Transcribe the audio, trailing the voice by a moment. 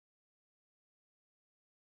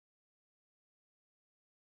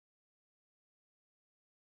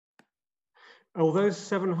Although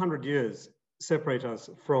 700 years separate us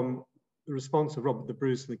from the response of Robert the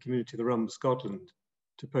Bruce and the community of the realm of Scotland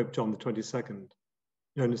to Pope John XXII,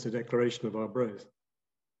 known as the Declaration of Arbroath,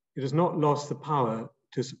 it has not lost the power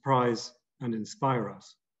to surprise and inspire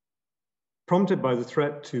us. Prompted by the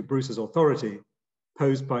threat to Bruce's authority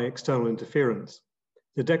posed by external interference,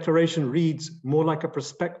 the declaration reads more like a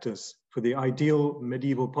prospectus for the ideal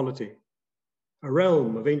medieval polity, a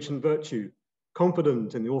realm of ancient virtue,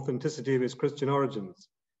 confident in the authenticity of its Christian origins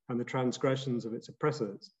and the transgressions of its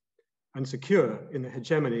oppressors, and secure in the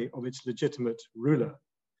hegemony of its legitimate ruler.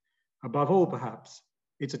 Above all, perhaps,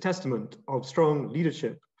 it's a testament of strong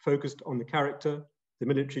leadership focused on the character, the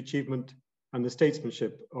military achievement, and the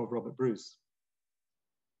statesmanship of Robert Bruce.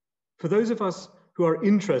 For those of us who are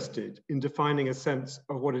interested in defining a sense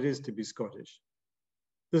of what it is to be Scottish,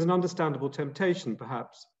 there's an understandable temptation,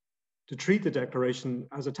 perhaps, to treat the declaration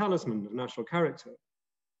as a talisman of national character,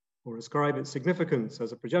 or ascribe its significance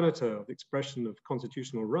as a progenitor of the expression of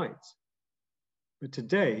constitutional rights. But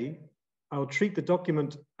today, I'll treat the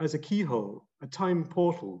document as a keyhole, a time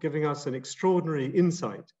portal, giving us an extraordinary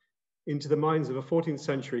insight into the minds of a 14th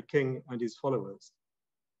century king and his followers,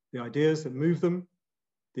 the ideas that moved them,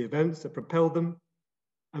 the events that propelled them,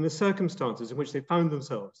 and the circumstances in which they found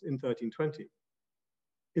themselves in 1320.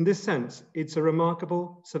 In this sense, it's a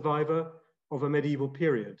remarkable survivor of a medieval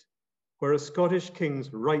period where a Scottish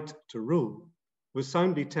king's right to rule was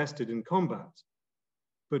soundly tested in combat,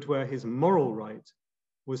 but where his moral right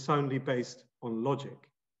was soundly based on logic,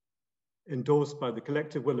 endorsed by the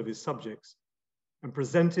collective will of his subjects, and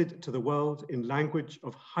presented to the world in language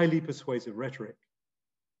of highly persuasive rhetoric.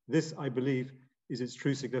 This, I believe, is its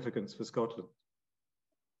true significance for Scotland.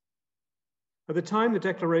 At the time the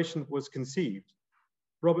declaration was conceived,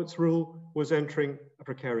 Robert's rule was entering a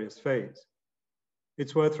precarious phase.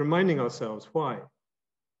 It's worth reminding ourselves why.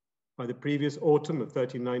 By the previous autumn of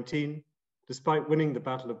 1319, despite winning the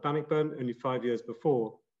Battle of Bannockburn only 5 years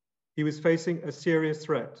before, he was facing a serious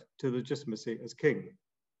threat to legitimacy as king,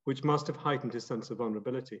 which must have heightened his sense of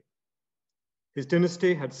vulnerability. His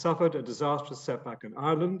dynasty had suffered a disastrous setback in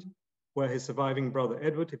Ireland, where his surviving brother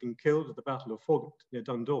Edward had been killed at the Battle of Foggart near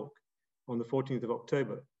Dundalk on the 14th of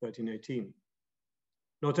October, 1318.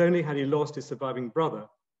 Not only had he lost his surviving brother,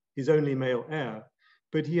 his only male heir,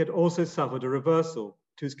 but he had also suffered a reversal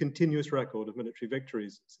to his continuous record of military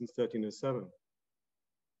victories since 1307.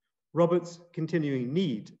 Robert's continuing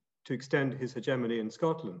need to extend his hegemony in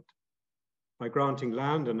Scotland by granting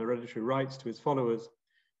land and hereditary rights to his followers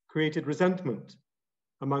created resentment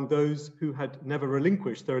among those who had never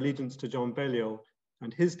relinquished their allegiance to John Balliol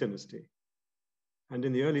and his dynasty. And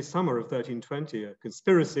in the early summer of 1320, a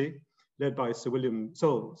conspiracy led by Sir William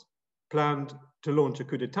Soles planned to launch a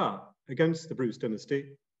coup d'etat against the Bruce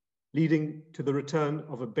dynasty, leading to the return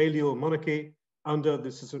of a Balliol monarchy under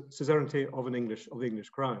the suzerainty of the English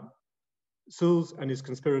crown. Soles and his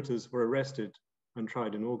conspirators were arrested and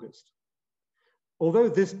tried in August. Although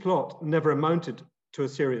this plot never amounted to a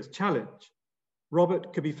serious challenge,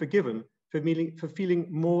 Robert could be forgiven for feeling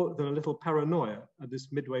more than a little paranoia at this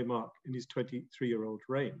midway mark in his 23-year-old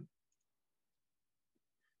reign.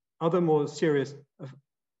 Other more serious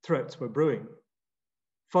threats were brewing.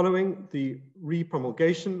 Following the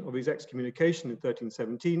re-promulgation of his excommunication in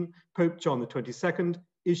 1317, Pope John XXII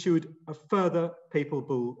issued a further papal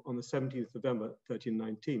bull on the 17th of November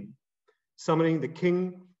 1319, summoning the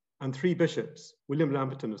king and 3 bishops, William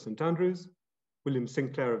Lamberton of St Andrews, William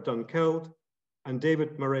Sinclair of Dunkeld, and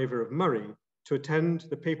David Moraver of Murray to attend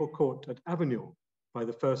the papal court at Avignon by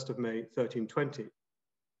the 1st of May 1320.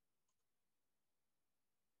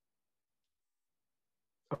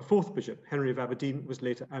 A 4th bishop, Henry of Aberdeen, was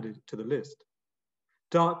later added to the list.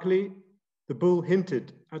 Darkly, the bull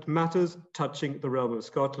hinted at matters touching the realm of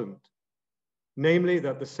Scotland, namely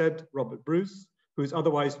that the said Robert Bruce, who has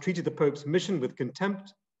otherwise treated the Pope's mission with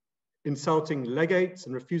contempt, insulting legates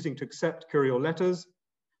and refusing to accept curial letters,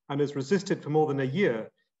 and has resisted for more than a year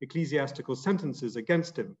ecclesiastical sentences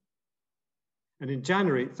against him. And in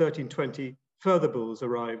January 1320, further bulls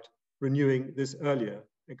arrived, renewing this earlier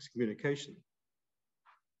excommunication.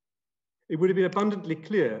 It would have been abundantly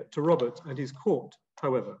clear to Robert and his court,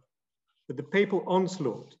 however, that the papal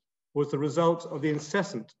onslaught was the result of the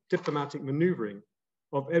incessant diplomatic maneuvering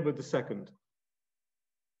of Edward II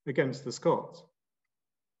against the Scots.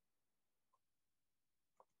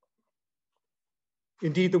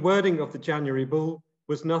 Indeed, the wording of the January bull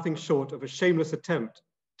was nothing short of a shameless attempt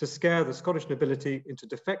to scare the Scottish nobility into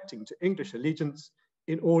defecting to English allegiance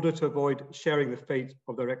in order to avoid sharing the fate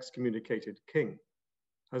of their excommunicated king.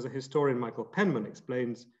 As the historian Michael Penman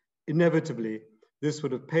explains, inevitably, this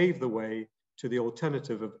would have paved the way to the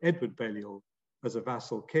alternative of Edward Balliol as a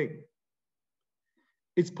vassal king.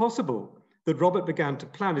 It's possible that Robert began to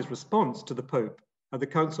plan his response to the Pope at the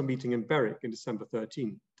council meeting in Berwick in December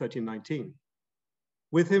 1319.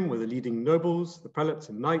 With him were the leading nobles, the prelates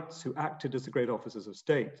and knights who acted as the great officers of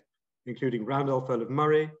state, including Randolph, Earl of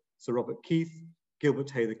Murray, Sir Robert Keith,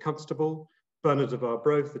 Gilbert Hay the Constable, Bernard of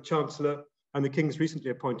Arbroath the Chancellor, and the King's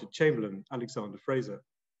recently appointed Chamberlain, Alexander Fraser.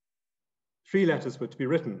 3 letters were to be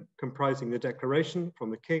written, comprising the declaration from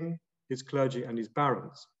the King, his clergy, and his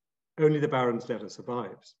barons. Only the barons' letter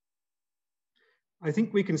survives. I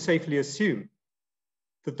think we can safely assume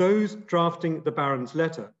that those drafting the barons'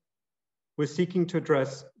 letter were seeking to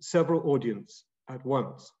address several audiences at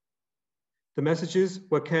once. The messages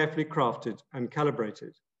were carefully crafted and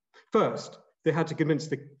calibrated. First, they had to convince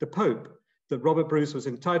the Pope that Robert Bruce was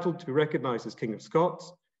entitled to be recognized as King of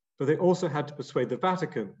Scots, but they also had to persuade the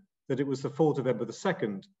Vatican that it was the fault of Edward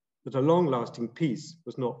II that a long-lasting peace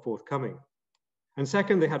was not forthcoming. And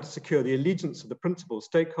second, they had to secure the allegiance of the principal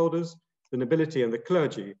stakeholders, the nobility and the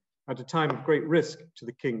clergy, at a time of great risk to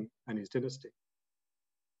the king and his dynasty.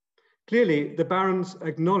 Clearly, the barons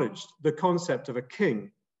acknowledged the concept of a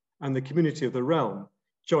king and the community of the realm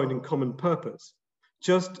joined in common purpose,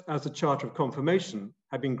 just as the Charter of Confirmation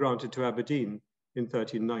had been granted to Aberdeen in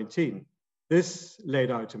 1319. This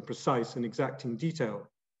laid out in precise and exacting detail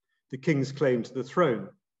the king's claim to the throne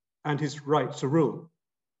and his right to rule.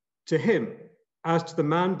 To him, as to the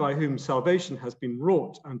man by whom salvation has been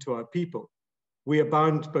wrought unto our people, we are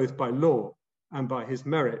bound both by law and by his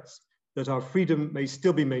merits, that our freedom may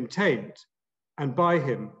still be maintained, and by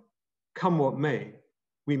him, come what may,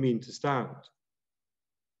 we mean to stand.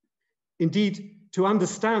 Indeed, to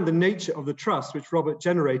understand the nature of the trust which Robert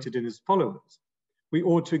generated in his followers, we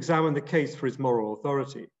ought to examine the case for his moral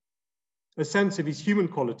authority. A sense of his human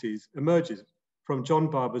qualities emerges from John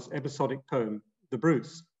Barber's episodic poem, The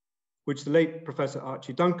Bruce, which the late Professor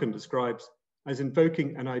Archie Duncan describes as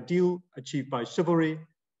invoking an ideal achieved by chivalry,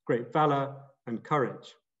 great valor, and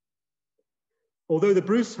courage. Although the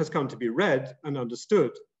Bruce has come to be read and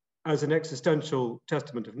understood as an existential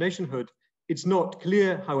testament of nationhood, it's not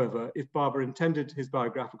clear, however, if Barber intended his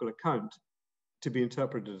biographical account to be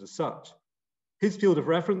interpreted as such. His field of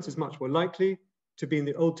reference is much more likely to be in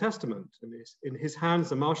the Old Testament. In his hands,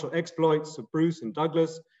 the martial exploits of Bruce and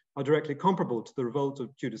Douglas are directly comparable to the revolt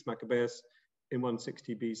of Judas Maccabeus in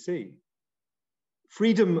 160 BC.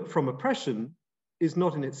 Freedom from oppression is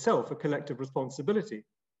not in itself a collective responsibility,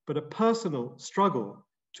 but a personal struggle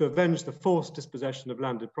to avenge the forced dispossession of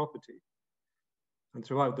landed property. And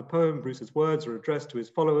throughout the poem, Bruce's words are addressed to his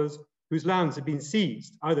followers whose lands had been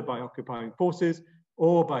seized either by occupying forces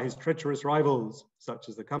or by his treacherous rivals, such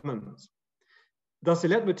as the Cummins. Thus, the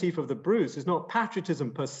leitmotif of the Bruce is not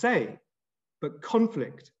patriotism per se, but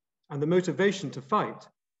conflict and the motivation to fight.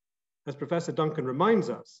 As Professor Duncan reminds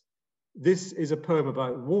us, this is a poem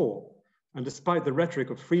about war, and despite the rhetoric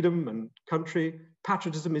of freedom and country,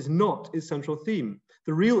 patriotism is not its central theme.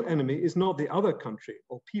 The real enemy is not the other country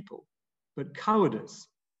or people, but cowardice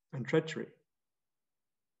and treachery.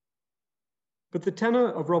 But the tenor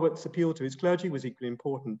of Robert's appeal to his clergy was equally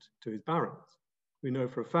important to his barons. We know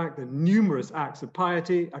for a fact that numerous acts of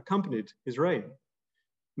piety accompanied his reign.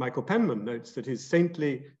 Michael Penman notes that his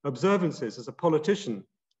saintly observances as a politician,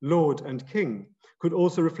 lord, and king could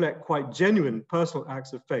also reflect quite genuine personal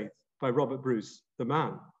acts of faith by Robert Bruce, the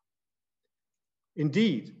man.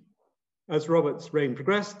 Indeed, as Robert's reign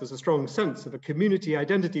progressed, there's a strong sense of a community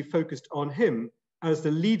identity focused on him as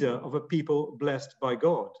the leader of a people blessed by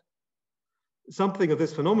God. Something of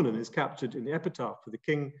this phenomenon is captured in the epitaph for the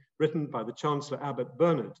king written by the Chancellor Abbot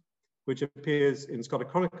Bernard, which appears in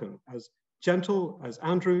Scotichronicon as gentle as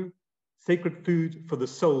Andrew, sacred food for the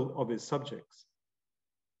soul of his subjects.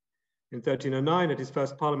 In 1309, at his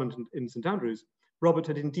first parliament in St. Andrews, Robert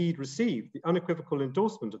had indeed received the unequivocal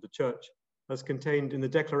endorsement of the church as contained in the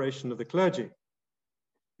Declaration of the Clergy.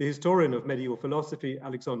 The historian of medieval philosophy,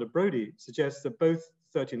 Alexander Brodie, suggests that both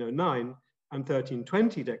 1309 and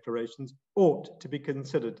 1320 declarations ought to be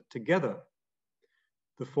considered together.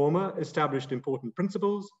 The former established important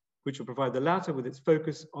principles, which will provide the latter with its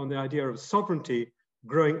focus on the idea of sovereignty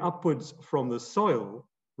growing upwards from the soil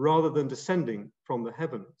rather than descending from the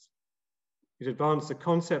heavens. It advanced the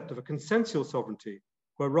concept of a consensual sovereignty,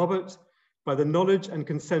 where Robert, by the knowledge and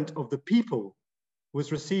consent of the people,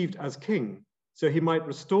 was received as king, so he might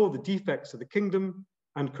restore the defects of the kingdom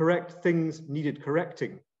and correct things needed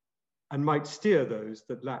correcting, and might steer those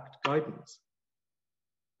that lacked guidance.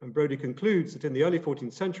 And Brodie concludes that in the early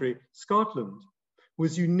 14th century, Scotland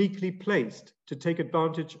was uniquely placed to take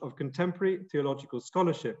advantage of contemporary theological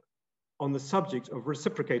scholarship on the subject of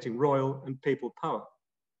reciprocating royal and papal power.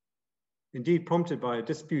 indeed prompted by a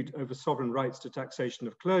dispute over sovereign rights to taxation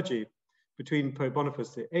of clergy between Pope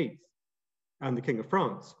Boniface VIII and the King of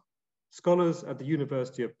France, scholars at the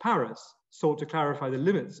University of Paris sought to clarify the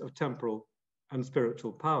limits of temporal and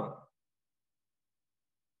spiritual power.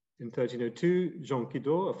 In 1302, Jean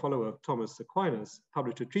Quidor, a follower of Thomas Aquinas,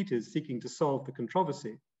 published a treatise seeking to solve the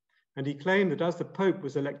controversy, and he claimed that as the Pope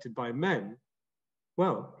was elected by men,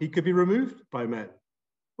 well, he could be removed by men.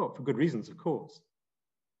 Well, for good reasons, of course.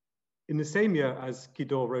 In the same year as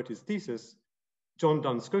Quidor wrote his thesis, John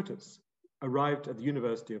Duns Scotus arrived at the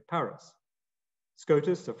University of Paris.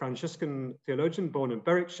 Scotus, a Franciscan theologian born in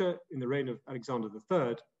Berwickshire in the reign of Alexander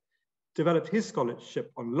III, developed his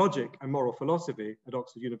scholarship on logic and moral philosophy at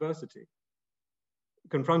Oxford University.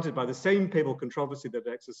 Confronted by the same papal controversy that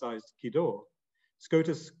exercised Quidor,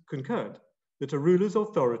 Scotus concurred that a ruler's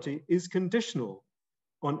authority is conditional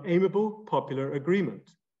on amiable popular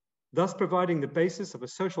agreement, thus providing the basis of a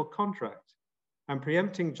social contract and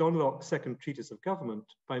preempting John Locke's second treatise of government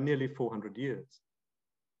by nearly 400 years.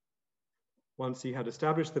 Once he had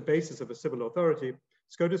established the basis of a civil authority,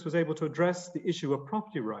 Scotus was able to address the issue of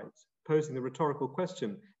property rights, posing the rhetorical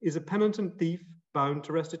question, is a penitent thief bound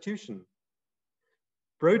to restitution?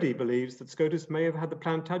 Brodie believes that Scotus may have had the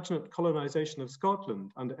Plantagenet colonization of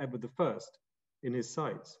Scotland under Edward I in his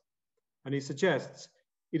sights, and he suggests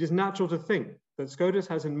it is natural to think that Scotus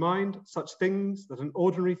has in mind such things that an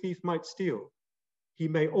ordinary thief might steal. He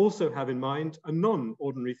may also have in mind a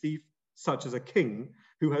non-ordinary thief, such as a king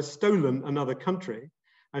who has stolen another country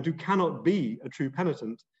and who cannot be a true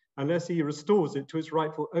penitent unless he restores it to its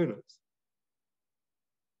rightful owners.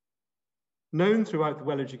 Known throughout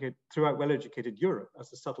well-educated Europe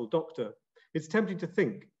as a subtle doctor, it's tempting to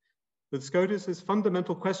think that Scotus's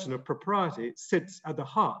fundamental question of propriety sits at the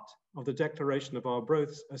heart of the Declaration of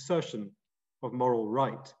Arbroath's assertion of moral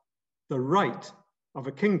right, the right of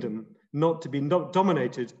a kingdom not to be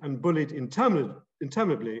dominated and bullied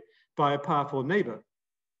interminably by a powerful neighbor,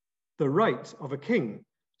 the right of a king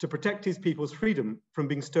to protect his people's freedom from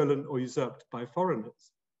being stolen or usurped by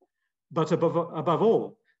foreigners. But above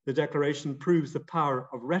all, the Declaration proves the power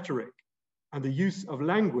of rhetoric and the use of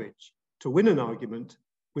language to win an argument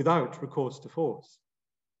without recourse to force.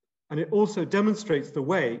 And it also demonstrates the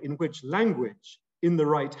way in which language in the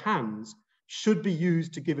right hands should be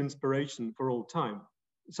used to give inspiration for all time,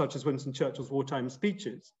 such as Winston Churchill's wartime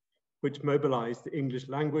speeches, which mobilized the English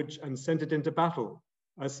language and sent it into battle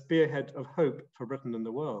as spearhead of hope for Britain and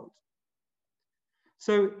the world.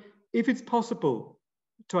 So if it's possible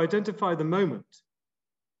to identify the moment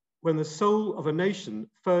when the soul of a nation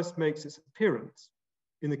first makes its appearance,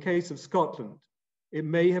 in the case of Scotland, it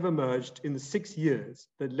may have emerged in the 6 years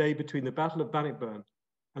that lay between the Battle of Bannockburn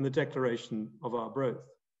and the Declaration of Arbroath.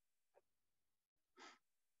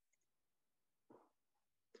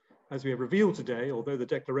 As we have revealed today, although the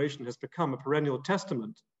Declaration has become a perennial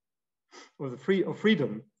testament of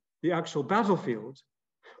freedom, the actual battlefield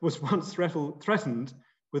was once threatened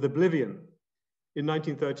with oblivion. In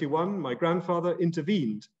 1931, my grandfather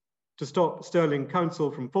intervened to stop Stirling Council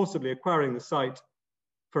from forcibly acquiring the site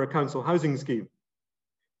for a council housing scheme.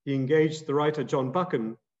 He engaged the writer John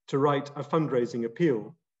Buchan to write a fundraising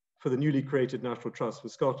appeal for the newly created National Trust for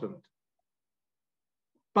Scotland.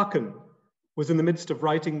 Buchan was in the midst of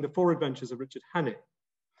writing The Four Adventures of Richard Hannay,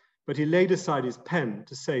 but he laid aside his pen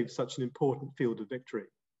to save such an important field of victory.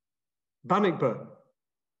 Bannockburn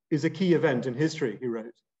is a key event in history, he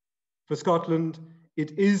wrote. For Scotland,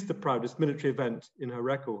 it is the proudest military event in her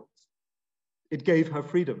records. It gave her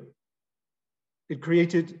freedom. It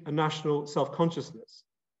created a national self-consciousness.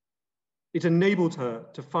 It enabled her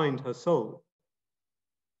to find her soul.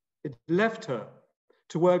 It left her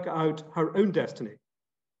to work out her own destiny.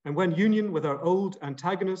 And when union with her old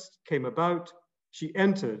antagonist came about, she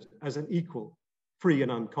entered as an equal, free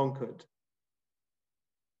and unconquered.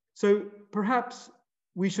 So perhaps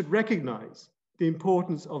we should recognize the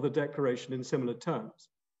importance of the Declaration in similar terms.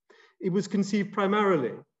 It was conceived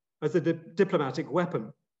primarily as a diplomatic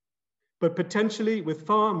weapon, but potentially with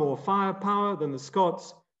far more firepower than the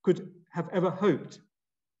Scots could have ever hoped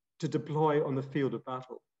to deploy on the field of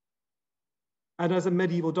battle. And as a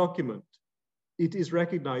medieval document, it is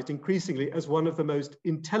recognized increasingly as one of the most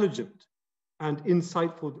intelligent and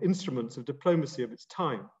insightful instruments of diplomacy of its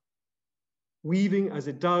time, weaving as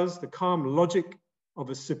it does the calm logic of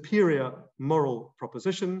a superior moral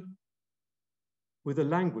proposition with a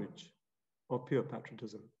language of pure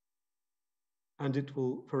patriotism. And it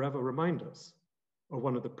will forever remind us of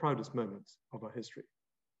one of the proudest moments of our history.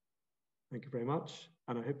 Thank you very much,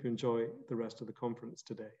 and I hope you enjoy the rest of the conference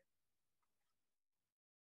today.